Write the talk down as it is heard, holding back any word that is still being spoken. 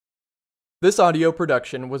This audio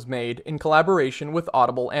production was made in collaboration with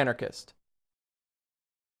Audible Anarchist.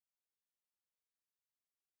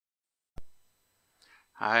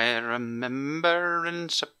 I remember in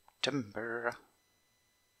September.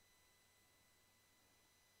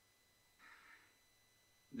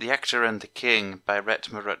 The Actor and the King by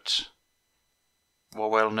Ret Marut, more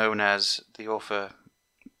well known as the author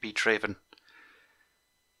B Traven.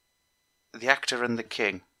 The Actor and the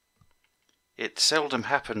King. It seldom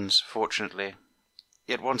happens, fortunately,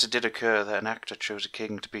 yet once it did occur that an actor chose a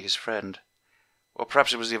king to be his friend, or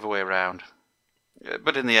perhaps it was the other way around.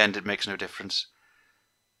 But in the end it makes no difference.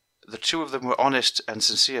 The two of them were honest and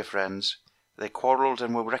sincere friends. They quarrelled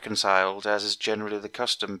and were reconciled, as is generally the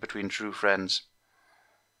custom between true friends.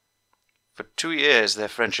 For 2 years their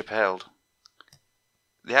friendship held.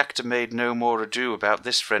 The actor made no more ado about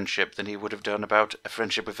this friendship than he would have done about a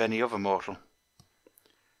friendship with any other mortal.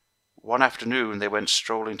 One afternoon they went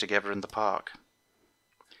strolling together in the park.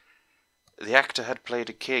 The actor had played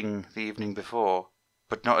a king the evening before,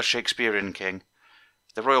 but not a Shakespearean king.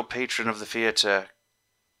 The royal patron of the theatre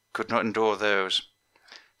could not endure those,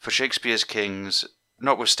 for Shakespeare's kings,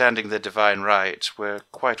 notwithstanding their divine right, were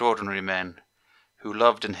quite ordinary men, who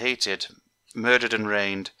loved and hated, murdered and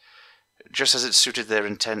reigned, just as it suited their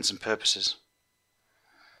intents and purposes.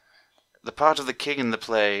 The part of the king in the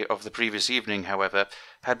play of the previous evening, however,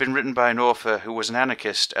 had been written by an author who was an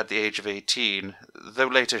anarchist at the age of 18, though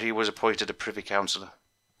later he was appointed a privy councillor.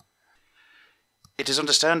 It is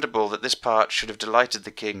understandable that this part should have delighted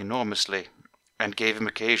the king enormously, and gave him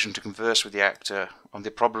occasion to converse with the actor on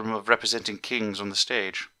the problem of representing kings on the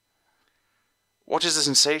stage. What is the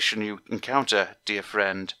sensation you encounter, dear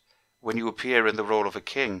friend, when you appear in the role of a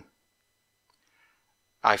king?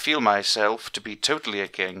 I feel myself to be totally a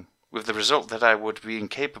king, with the result that I would be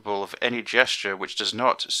incapable of any gesture which does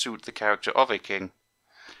not suit the character of a king.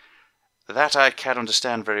 That I can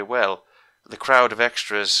understand very well. The crowd of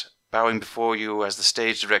extras, bowing before you as the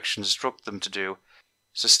stage direction instruct them to do,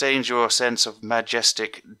 sustains your sense of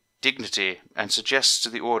majestic dignity and suggests to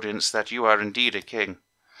the audience that you are indeed a king.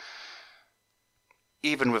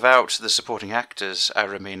 Even without the supporting actors, I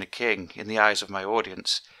remain a king in the eyes of my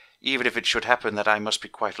audience, even if it should happen that I must be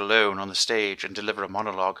quite alone on the stage and deliver a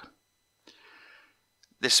monologue.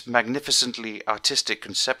 This magnificently artistic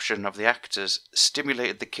conception of the actors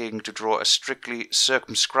stimulated the king to draw a strictly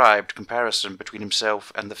circumscribed comparison between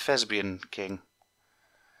himself and the Thespian king.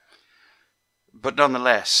 But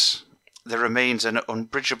nonetheless, there remains an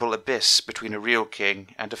unbridgeable abyss between a real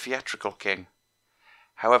king and a theatrical king.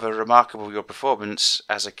 However remarkable your performance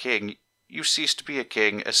as a king, you cease to be a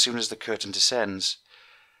king as soon as the curtain descends.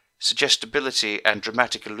 Suggestibility and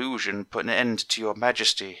dramatic illusion put an end to your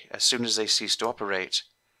majesty as soon as they cease to operate.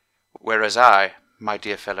 Whereas I, my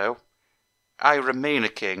dear fellow, I remain a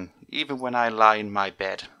king even when I lie in my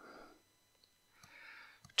bed.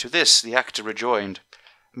 To this the actor rejoined,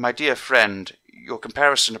 My dear friend, your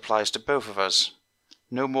comparison applies to both of us.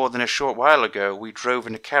 No more than a short while ago we drove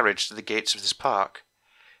in a carriage to the gates of this park.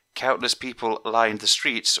 Countless people lined the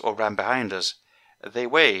streets or ran behind us. They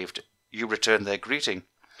waved. You returned their greeting.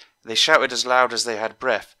 They shouted as loud as they had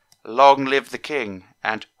breath, Long live the king,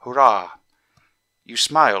 and Hurrah! You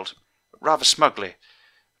smiled, rather smugly.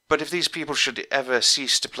 But if these people should ever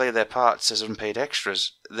cease to play their parts as unpaid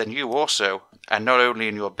extras, then you also, and not only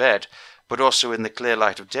in your bed, but also in the clear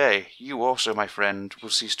light of day, you also, my friend,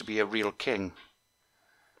 will cease to be a real king.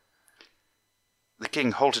 The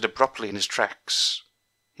king halted abruptly in his tracks.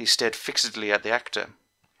 He stared fixedly at the actor.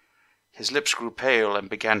 His lips grew pale and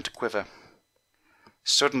began to quiver.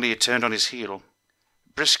 Suddenly he turned on his heel.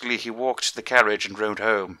 Briskly he walked to the carriage and rode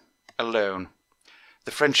home, alone.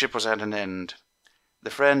 The friendship was at an end. The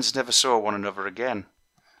friends never saw one another again,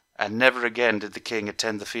 and never again did the king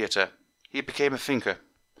attend the theatre. He became a thinker,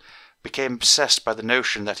 became obsessed by the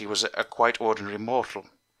notion that he was a quite ordinary mortal.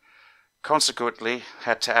 Consequently,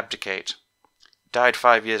 had to abdicate. Died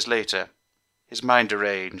 5 years later. His mind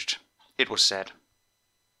deranged, it was said.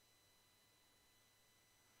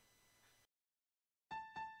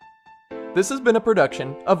 This has been a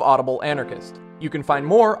production of Audible Anarchist. You can find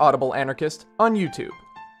more Audible Anarchist on YouTube.